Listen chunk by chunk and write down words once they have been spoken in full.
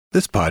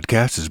This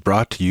podcast is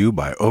brought to you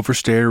by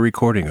Overstayer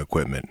Recording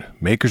Equipment,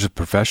 makers of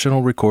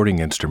professional recording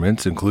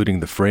instruments including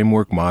the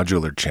Framework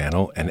Modular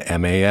Channel and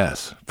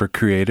MAS for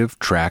creative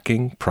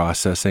tracking,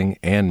 processing,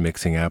 and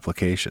mixing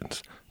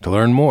applications. To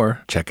learn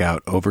more, check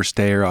out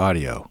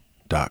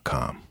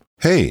overstayeraudio.com.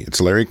 Hey,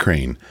 it's Larry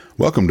Crane.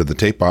 Welcome to the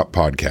Tape Op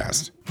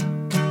Podcast.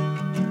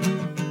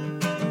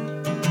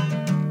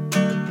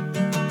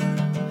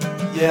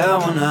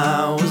 Yeah, when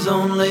I was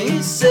only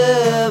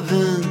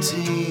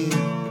 17.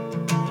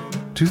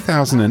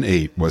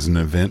 2008 was an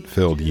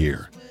event-filled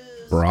year.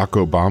 Barack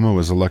Obama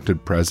was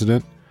elected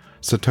president,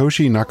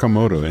 Satoshi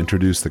Nakamoto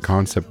introduced the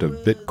concept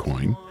of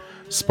Bitcoin,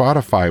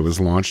 Spotify was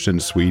launched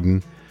in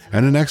Sweden,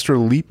 and an extra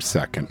leap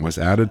second was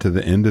added to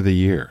the end of the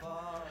year.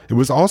 It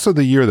was also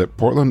the year that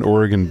Portland,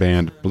 Oregon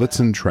band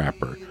Blitzen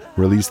Trapper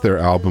released their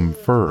album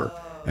Fur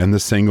and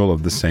the single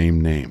of the same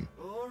name.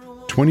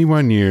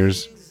 21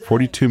 years,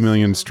 42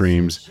 million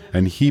streams,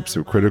 and heaps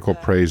of critical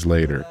praise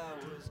later,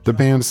 the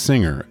band's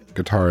singer,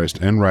 guitarist,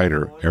 and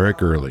writer,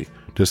 Eric Early,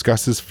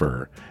 discusses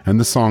Fur and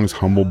the song's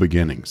humble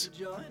beginnings.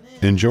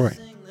 Enjoy.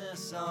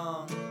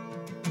 So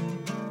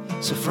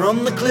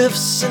from the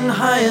cliffs and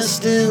higher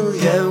still,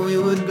 yeah, we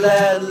would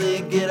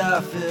gladly get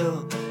our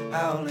fill,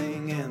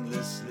 howling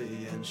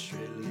endlessly and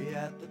shrilly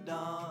at the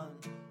dawn.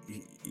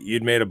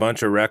 You'd made a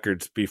bunch of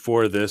records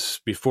before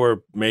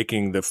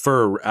making the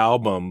Fur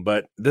album,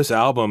 but this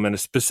album, and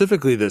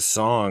specifically this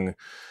song,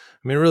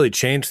 I mean, it really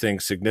changed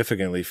things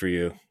significantly for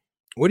you.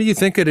 What do you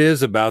think it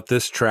is about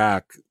this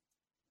track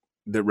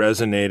that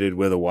resonated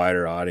with a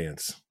wider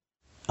audience?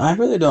 I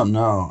really don't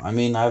know. I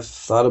mean, I've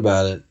thought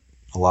about it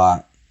a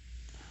lot.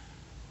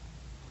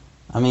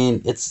 I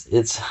mean, it's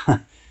it's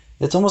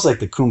almost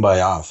like the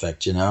Kumbaya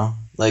effect, you know?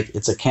 Like,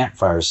 it's a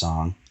campfire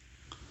song.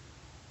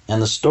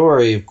 And the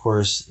story, of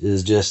course,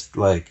 is just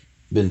like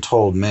been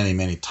told many,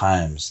 many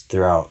times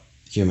throughout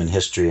human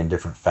history in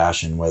different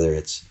fashion, whether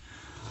it's,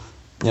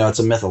 you know, it's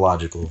a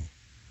mythological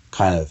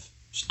kind of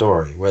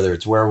story, whether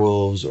it's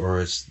werewolves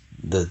or it's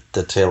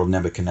the tale of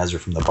Nebuchadnezzar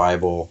from the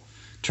Bible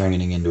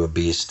turning into a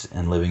beast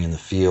and living in the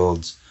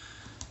fields.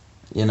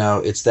 You know,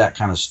 it's that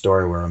kind of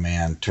story where a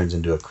man turns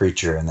into a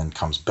creature and then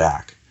comes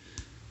back.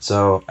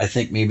 So I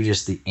think maybe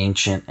just the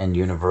ancient and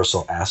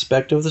universal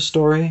aspect of the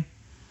story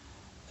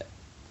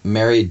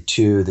married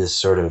to this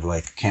sort of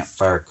like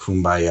campfire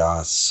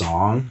kumbaya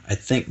song, I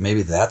think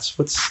maybe that's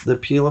what's the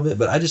appeal of it,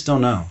 but I just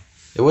don't know.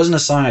 It wasn't a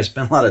song I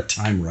spent a lot of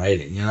time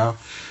writing, you know?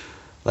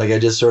 Like, I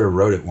just sort of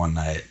wrote it one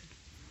night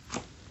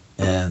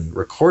and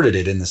recorded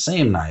it in the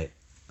same night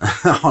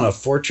on a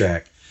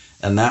 4-track,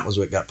 and that was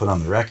what got put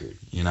on the record,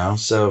 you know?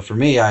 So for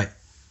me, I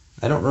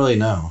don't really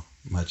know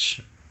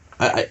much.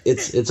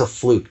 It's a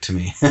fluke to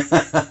me.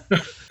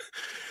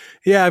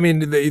 Yeah, I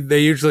mean, they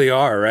usually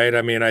are, right?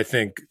 I mean, I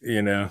think,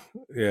 you know,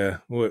 yeah.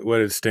 What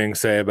did Sting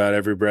say about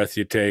Every Breath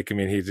You Take? I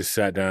mean, he just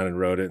sat down and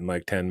wrote it in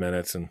like 10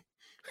 minutes, and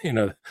you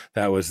know,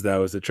 that was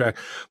the track.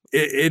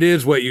 It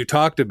is what you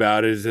talked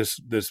about, is this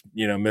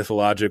you know,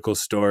 mythological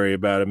story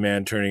about a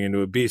man turning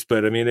into a beast.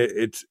 But I mean,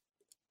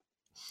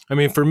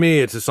 for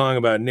me, it's a song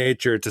about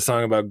nature. It's a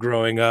song about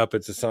growing up.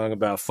 It's a song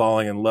about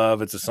falling in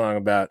love. It's a song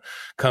about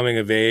coming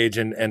of age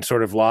and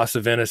sort of loss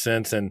of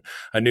innocence and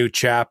a new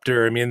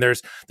chapter. I mean,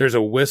 there's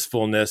a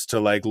wistfulness to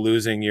like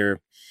losing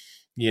your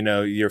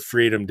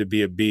freedom to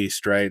be a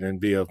beast, right?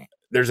 And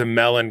there's a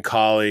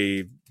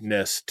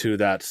melancholiness to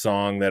that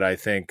song that I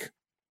think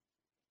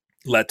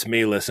lets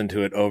me listen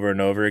to it over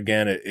and over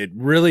again. It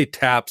really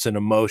taps an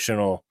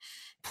emotional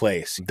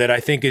place that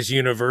I think is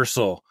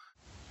universal.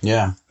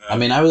 Yeah. I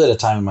mean, I was at a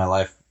time in my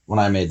life when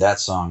I made that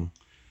song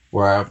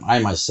where I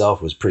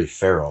myself was pretty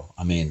feral.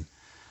 I mean,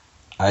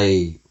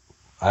 I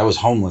was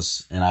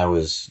homeless and I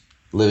was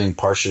living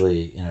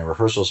partially in a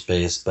rehearsal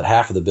space, but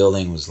half of the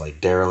building was like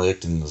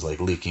derelict and was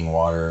like leaking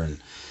water, and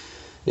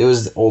it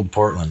was old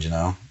Portland, you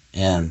know,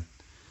 and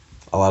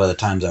a lot of the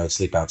times I would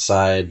sleep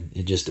outside.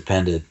 It just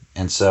depended.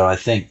 And so I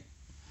think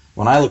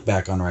when I look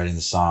back on writing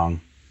the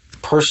song,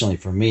 personally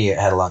for me, it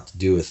had a lot to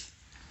do with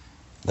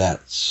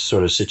that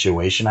sort of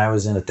situation I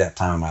was in at that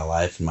time in my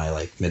life, in my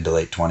like mid to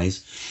late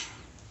 20s,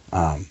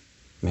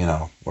 you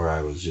know, where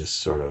I was just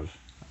sort of,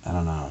 I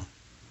don't know.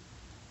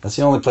 That's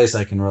the only place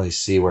I can really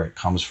see where it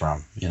comes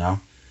from, you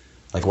know?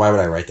 Like, why would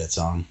I write that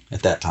song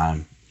at that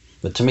time?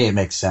 But to me, it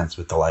makes sense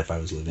with the life I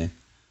was living.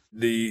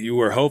 You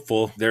were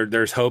hopeful.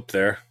 There's hope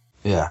there.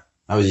 Yeah,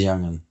 I was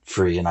young and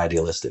free and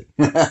idealistic.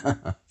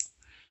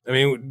 I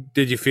mean,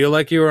 did you feel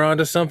like you were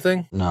onto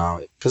something?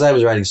 No, because I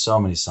was writing so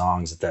many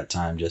songs at that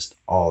time, just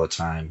all the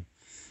time.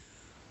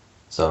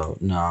 So,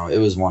 no, it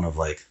was one of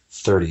like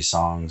 30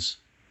 songs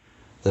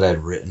that I'd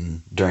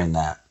written during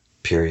that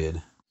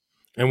period.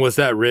 And was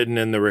that written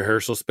in the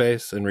rehearsal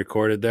space and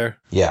recorded there?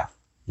 Yeah.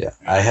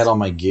 I had all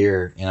my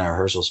gear in our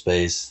rehearsal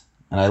space,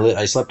 and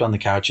I slept on the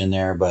couch in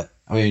there, but,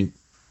 I mean,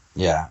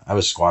 yeah, I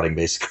was squatting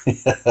basically.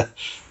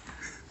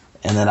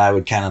 And then I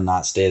would kind of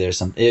not stay there.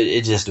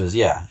 It just was,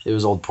 yeah, it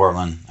was old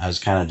Portland. I was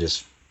kind of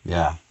just,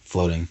 yeah,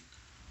 floating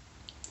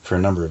for a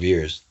number of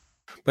years.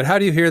 But how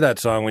do you hear that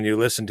song when you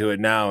listen to it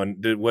now?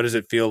 And what does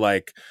it feel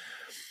like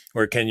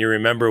Or can you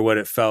remember what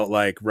it felt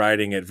like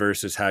writing it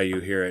versus how you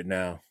hear it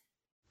now?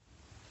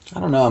 I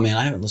don't know, man.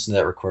 I haven't listened to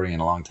that recording in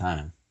a long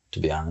time, to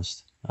be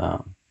honest.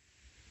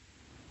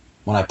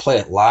 When I play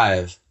it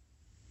live,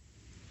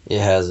 it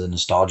has a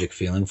nostalgic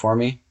feeling for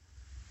me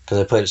because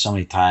I played it so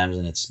many times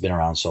and it's been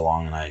around so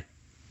long, and I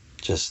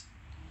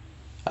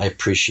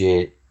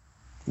appreciate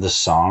the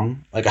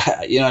song. Like,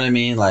 you know what I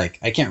mean? Like,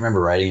 I can't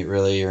remember writing it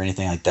really or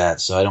anything like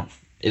that, so I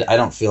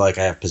don't feel like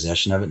I have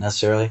possession of it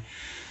necessarily,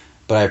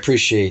 but I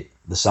appreciate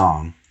the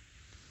song,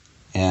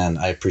 and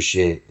I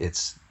appreciate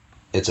its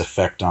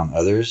effect on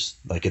others,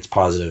 like its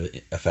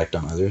positive effect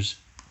on others,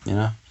 you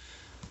know?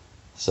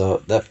 So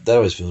that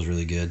always feels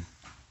really good.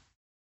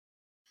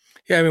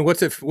 Yeah, I mean,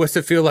 what's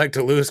it feel like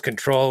to lose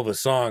control of a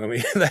song? I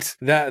mean,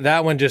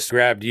 that one just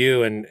grabbed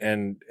you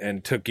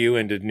and took you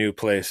into new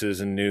places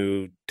and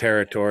new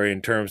territory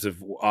in terms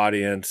of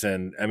audience,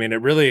 and I mean,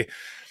 it really,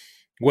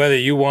 whether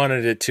you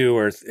wanted it to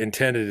or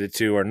intended it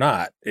to or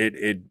not,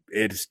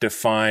 it's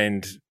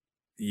defined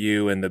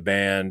you and the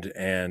band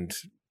and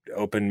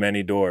opened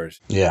many doors.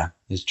 Yeah,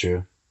 it's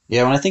true.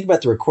 Yeah, when I think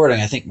about the recording,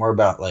 I think more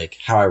about like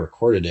how I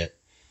recorded it,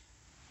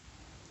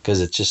 because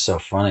it's just so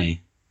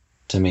funny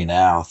to me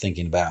now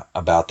thinking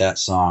about that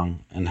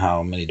song and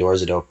how many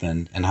doors it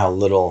opened and how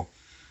little,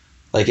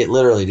 like, it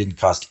literally didn't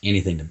cost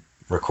anything to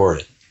record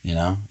it, you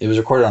know? It was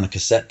recorded on a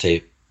cassette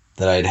tape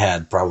that I'd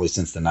had probably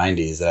since the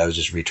 90s that I was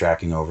just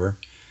retracking over.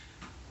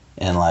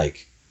 And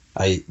like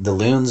the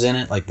loons in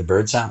it, like the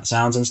bird sounds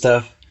and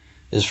stuff,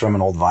 is from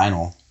an old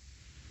vinyl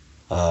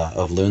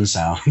of loon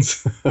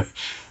sounds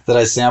that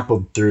I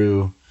sampled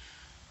through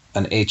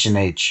an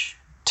H&H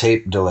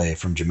tape delay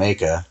from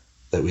Jamaica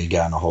that we'd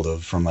gotten a hold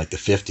of from like the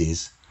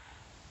 50s.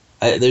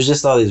 There's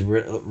just all these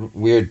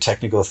weird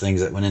technical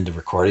things that went into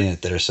recording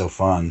it that are so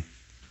fun.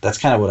 That's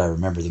kind of what I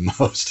remember the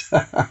most.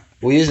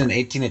 We used an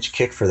 18-inch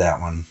kick for that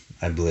one,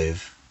 I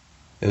believe.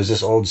 It was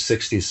this old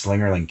 60s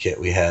Slingerland kit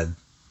we had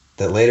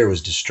that later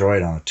was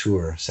destroyed on a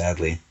tour,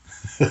 sadly.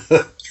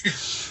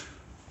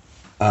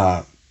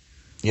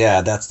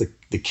 Yeah, that's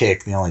the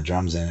kick. The only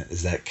drums in it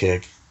is that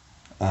kick.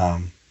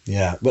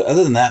 Yeah, but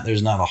other than that,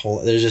 there's not a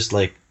whole. There's just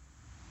like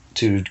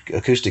 2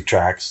 acoustic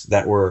tracks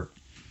that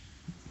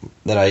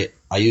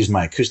I used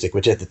my acoustic,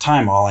 which at the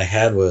time all I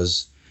had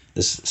was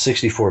this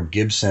 64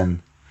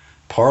 Gibson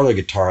parlor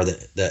guitar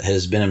that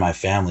has been in my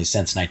family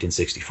since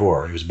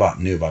 1964. It was bought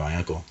new by my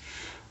uncle.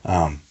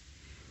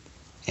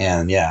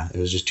 And yeah, it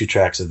was just 2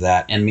 tracks of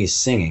that and me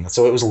singing.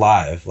 So it was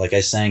live. Like,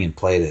 I sang and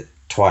played it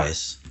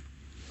twice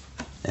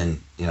and,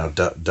 you know,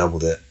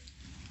 doubled it.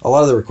 A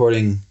lot of the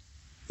recording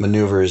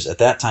maneuvers at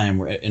that time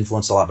were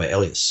influenced a lot by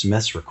Elliott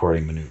Smith's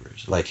recording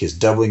maneuvers, like his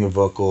doubling of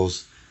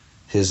vocals,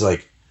 his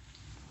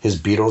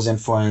Beatles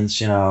influence,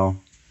 you know,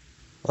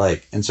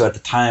 like, and so at the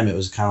time it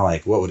was kind of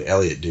like, what would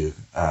Elliott do,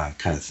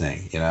 kind of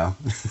thing, you know.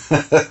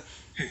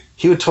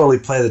 He would totally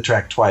play the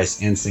track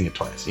twice and sing it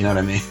twice, you know what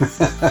I mean.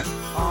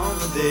 On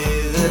the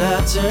day that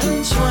I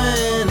turned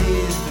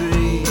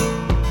 23,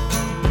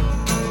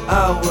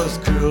 I was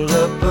curled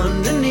up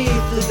underneath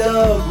the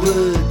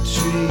dogwood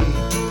tree,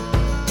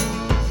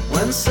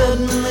 when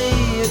suddenly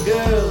a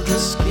girl, her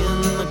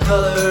skin the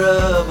color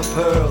of a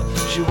pearl,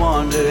 she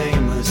wandered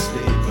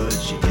aimlessly, but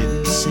she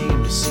didn't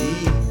seem to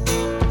see.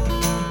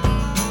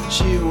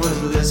 She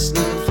was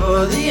listening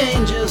for the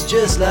angels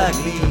just like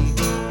me.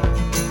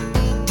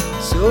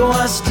 So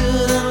I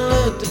stood and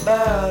looked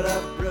about.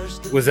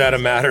 Was that a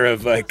matter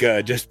of like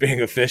just being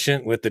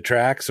efficient with the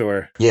tracks,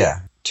 or? Yeah,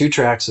 2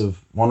 tracks of,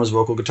 one was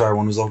vocal guitar,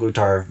 one was vocal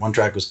guitar, 1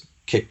 track was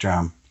kick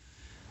drum,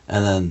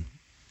 and then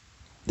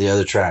the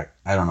other track,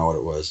 I don't know what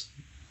it was,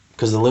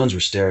 because the loons were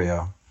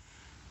stereo.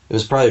 It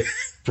was probably,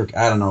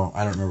 I don't know,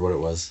 I don't remember what it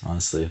was,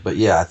 honestly. But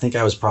yeah, I think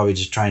I was probably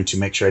just trying to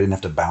make sure I didn't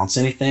have to bounce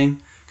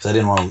anything, because I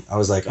didn't want to, I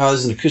was like, oh,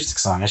 this is an acoustic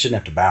song, I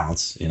shouldn't have to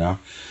bounce, you know?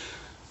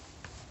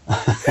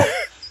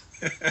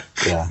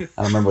 Yeah, I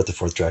don't remember what the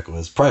 4th track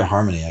was. Probably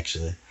harmony,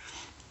 actually.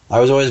 I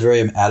was always very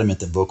adamant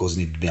that vocals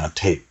needed to be on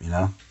tape, you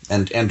know?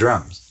 And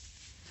drums.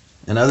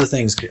 And other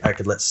things I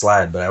could let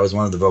slide, but I was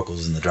one of the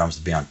vocals and the drums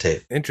to be on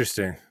tape.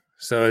 Interesting.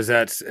 So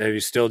are you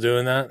still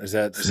doing that?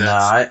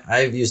 No,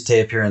 I've used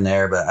tape here and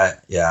there, but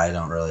I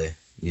don't really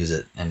use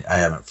it, and I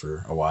haven't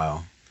for a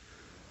while.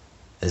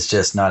 It's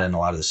just not in a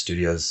lot of the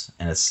studios,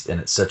 and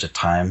it's such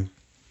a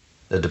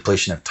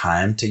depletion of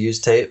time to use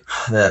tape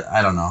that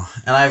I don't know.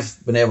 And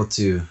I've been able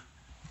to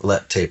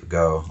let tape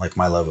go, like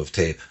my love of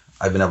tape.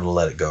 I've been able to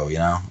let it go, you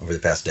know, over the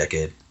past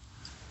decade.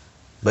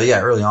 But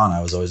yeah, early on,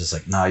 I was always just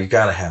like, no, you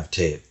got to have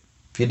tape.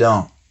 If you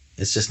don't,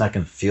 it's just not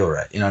going to feel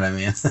right. You know what I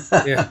mean?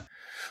 Yeah.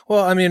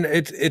 Well, I mean,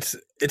 it's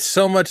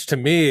so much, to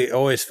me, it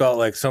always felt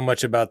like so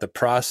much about the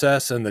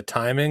process and the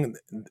timing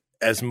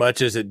as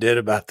much as it did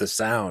about the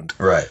sound.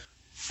 Right.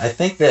 I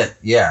think that,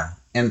 yeah.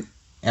 And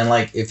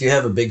like, if you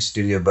have a big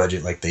studio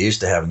budget like they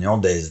used to have in the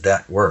old days,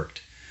 that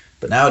worked.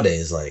 But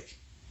nowadays, like,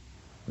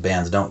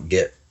 bands don't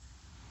get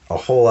a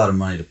whole lot of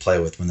money to play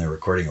with when they're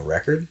recording a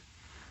record.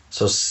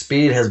 So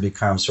speed has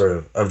become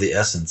sort of the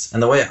essence.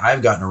 And the way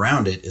I've gotten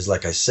around it is,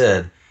 like I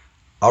said,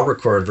 I'll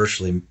record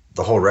virtually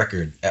the whole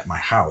record at my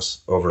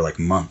house over like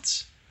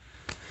months.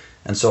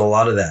 And so a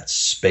lot of that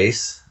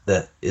space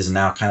that is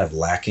now kind of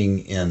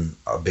lacking in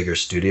a bigger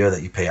studio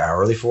that you pay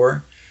hourly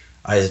for,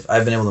 I've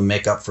been able to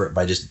make up for it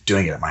by just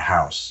doing it at my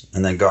house,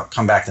 and then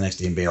come back the next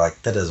day and be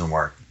like, that doesn't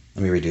work.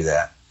 Let me redo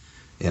that,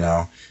 you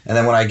know? And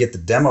then when I get the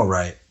demo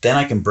right, then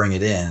I can bring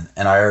it in,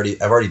 and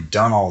I've already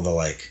done all the,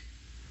 like,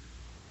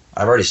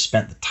 I've already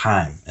spent the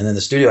time. And then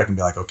the studio, I can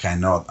be like, okay, I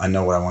know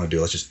what I want to do.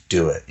 Let's just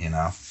do it, you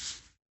know?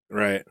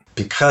 Right.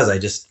 Because I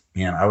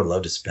would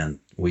love to spend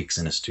weeks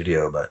in a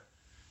studio, but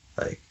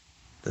like,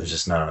 there's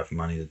just not enough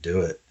money to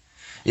do it.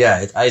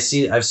 Yeah, I've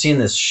seen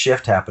this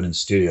shift happen in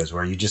studios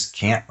where you just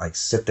can't like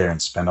sit there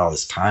and spend all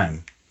this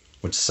time,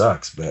 which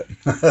sucks, but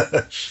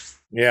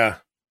yeah.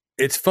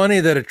 It's funny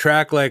that a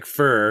track like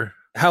Fur,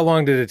 how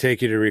long did it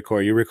take you to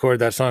record? You record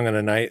that song in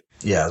a night?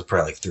 Yeah, it was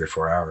probably like 3 or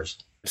 4 hours.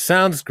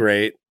 Sounds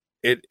great.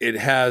 It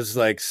has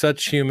like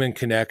such human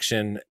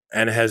connection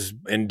and has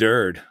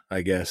endured,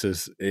 I guess,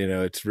 it's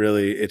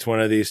one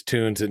of these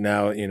tunes that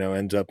now,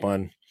 ends up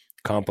on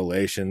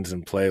compilations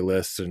and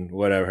playlists and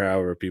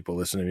however people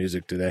listen to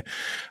music today.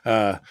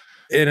 And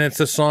it's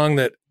a song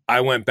that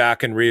I went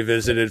back and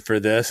revisited for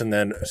this and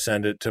then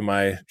send it to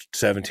my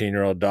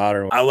 17-year-old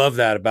daughter. I love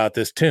that about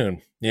this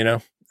tune,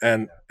 and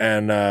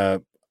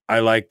I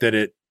like that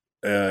it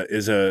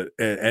is an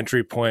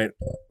entry point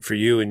for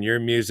you and your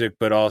music,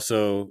 but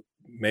also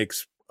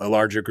makes a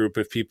larger group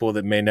of people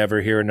that may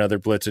never hear another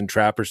Blitzen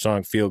Trapper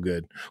song feel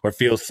good or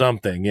feel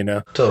something,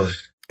 Totally.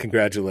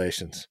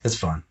 Congratulations. It's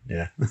fun.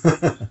 Yeah.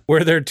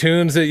 Were there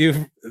tunes that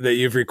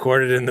you've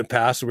recorded in the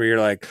past where you're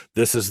like,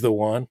 this is the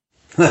one?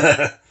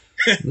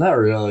 Not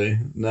really.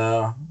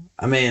 No.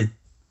 I mean,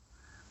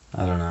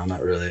 I don't know.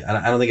 Not really.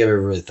 I don't think I've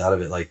ever really thought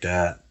of it like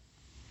that.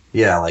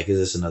 Yeah, like, is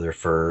this another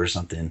Fur or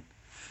something?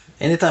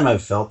 Anytime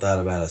I've felt that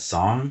about a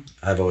song,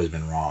 I've always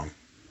been wrong.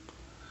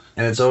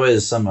 And it's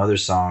always some other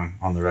song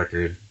on the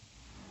record.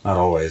 Not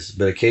always,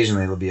 but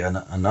occasionally it'll be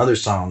another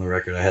song on the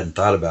record I hadn't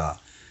thought about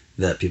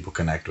that people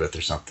connect with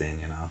or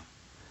something,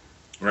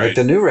 Right. Like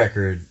the new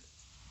record,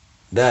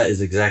 that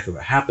is exactly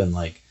what happened.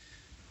 Like,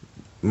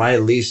 my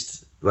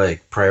least,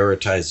 like,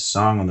 prioritized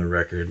song on the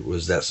record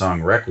was that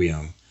song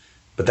Requiem.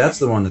 But that's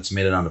the one that's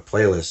made it onto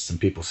playlists and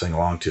people sing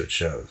along to at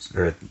shows,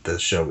 or at the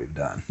show we've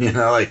done,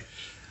 like,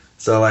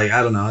 so, like,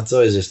 I don't know. It's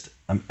always just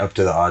up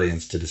to the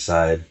audience to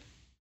decide.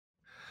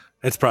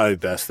 It's probably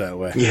best that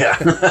way. Yeah,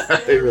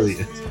 it really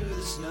is.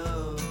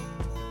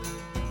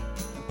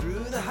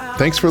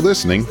 Thanks for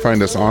listening.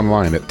 Find us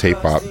online at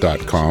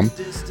tapeop.com,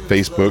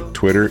 Facebook,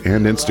 Twitter,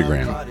 and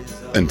Instagram.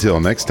 Until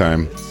next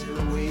time.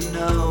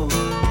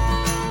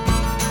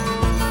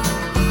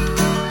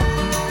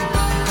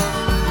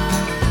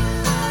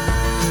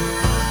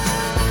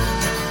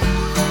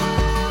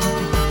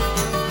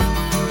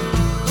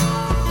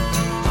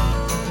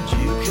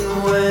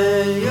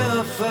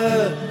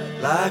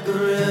 Like a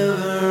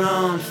river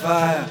on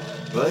fire,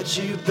 but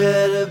you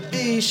better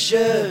be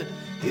sure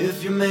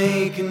if you're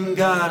making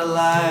God a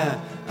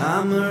liar.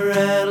 I'm a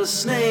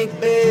rattlesnake,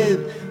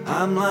 babe.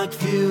 I'm like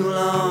fuel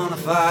on a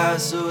fire.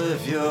 So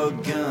if you're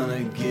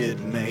gonna get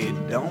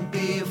made, don't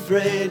be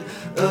afraid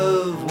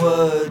of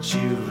what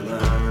you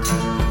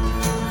learn.